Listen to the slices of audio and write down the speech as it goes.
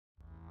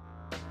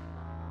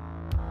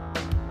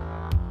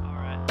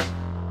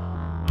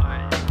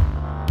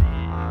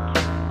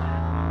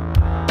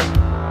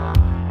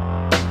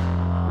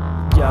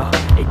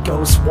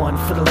goes 1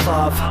 for the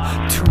love,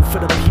 2 for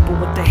the people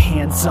with their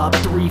hands up,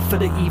 3 for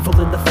the evil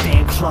in the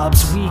fan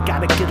clubs. We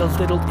gotta get a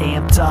little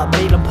amped up,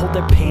 made them pull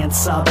their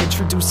pants up,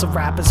 introduce some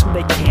rappers who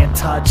they can't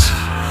touch.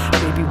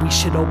 Maybe we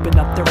should open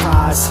up their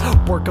eyes,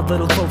 work a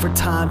little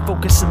overtime,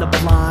 focus in the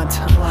blind.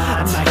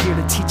 I'm not here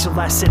to teach a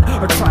lesson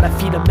or try to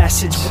feed a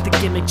message with a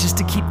gimmick just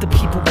to keep the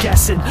people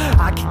guessing.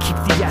 I can keep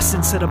the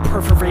essence in a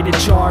perforated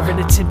jar and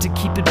attempt to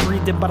keep it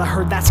breathing, but I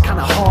heard that's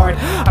kinda hard.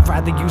 I'd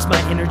rather use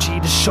my energy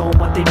to show them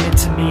what they meant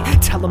to me,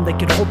 tell them they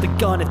could hold the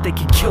gun if they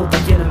could kill the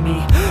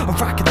enemy, or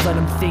I could let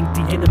them think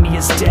the enemy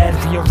is dead,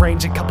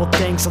 rearrange a couple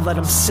things and let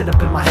them sit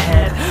up in my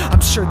head. I'm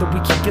sure that we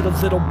could get a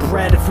little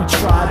bread if we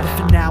tried, but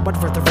for now I'd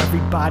rather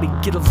everybody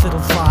get a little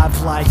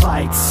live, like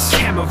lights,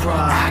 camera,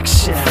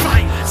 action,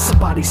 fight.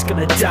 Somebody's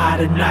gonna die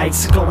tonight,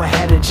 so go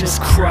ahead and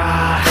just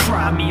cry.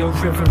 Cry me a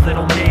river,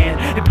 little man,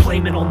 and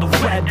blame it on the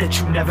web that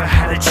you never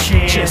had a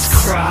chance. Just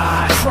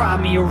cry, cry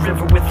me a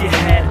river with your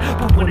head,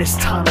 but when it's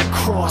time to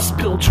cross,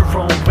 build your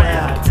own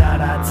web.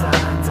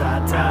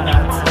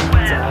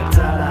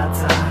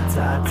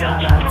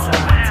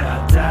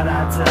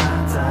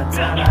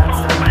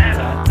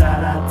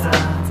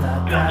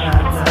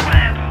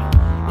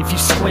 If you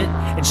squint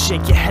and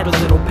shake your head a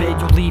little bit,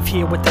 you'll leave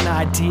here with an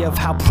idea of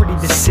how pretty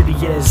this city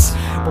is.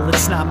 Well,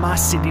 it's not my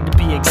city to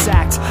be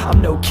exact.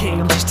 I'm no king,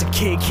 I'm just a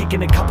kid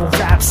kicking a couple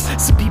raps.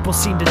 Some people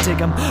seem to dig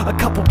them, a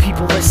couple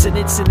people listen.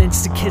 It's an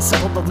instant kiss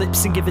up on the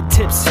lips and giving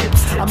tips.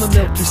 I'ma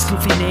milk this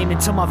goofy name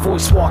until my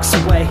voice walks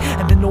away,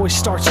 and the noise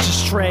starts to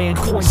stray and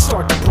coins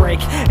start to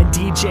break, and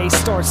DJs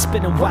start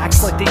spinning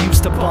wax like they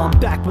used to bum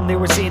back when there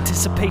was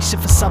anticipation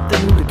for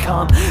something new to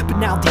come. But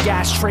now the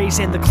ashtrays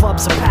and the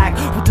clubs are packed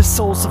with the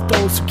souls of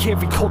those who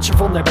carry culture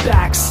on their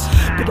backs.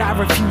 But I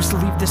refuse to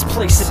leave this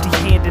place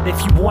empty-handed. If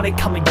you want it,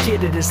 come and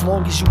get it, as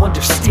long as you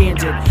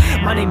understand it.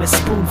 My name is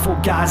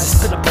Spoonfull, guys,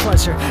 it's been a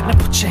pleasure. Now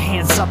put your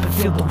hands up and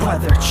feel the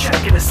weather.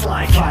 Check it, it's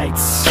like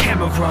lights,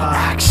 camera,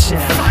 action,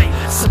 fight.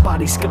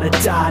 Somebody's gonna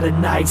die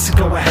tonight, so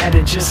go ahead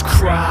and just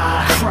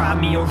cry. Cry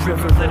me a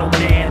river, little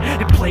man,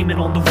 and blame it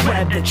on the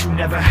web that you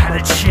never had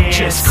a chance.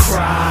 Just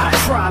cry,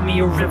 cry me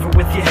a river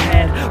with your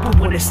head, but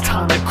when it's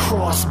time to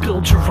cross,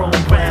 build your own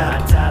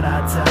web.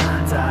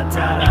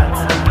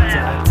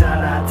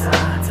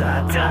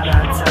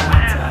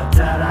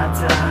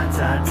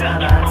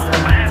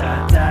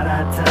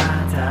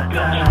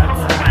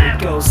 It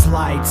goes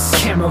lights,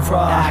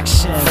 camera,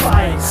 action,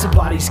 fight.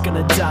 Somebody's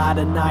gonna die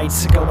tonight,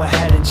 so go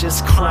ahead and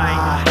just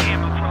cry.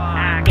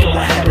 Go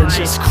ahead and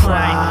just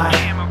cry.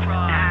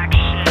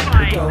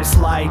 It goes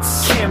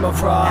lights,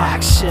 camera,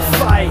 action,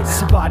 fight.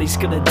 Somebody's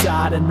gonna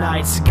die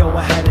tonight, so go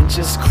ahead and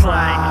just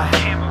cry.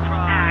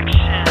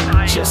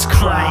 Just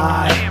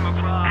cry.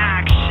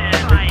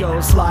 It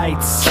goes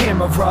lights,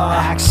 camera,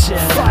 action,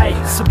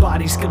 fight.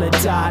 Somebody's gonna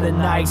die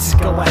tonight, so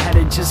go ahead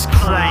and just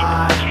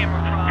cry.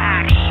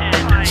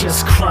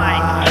 Just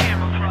cry.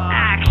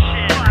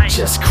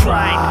 Just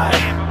cry.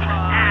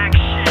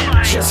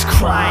 Just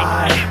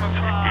cry.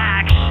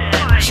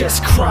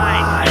 Just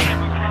cry.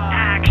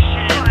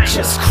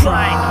 Just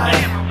cry.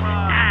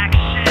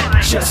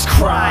 Just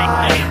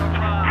cry.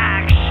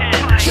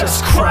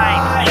 Just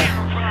cry.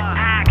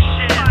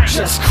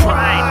 Just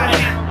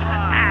cry.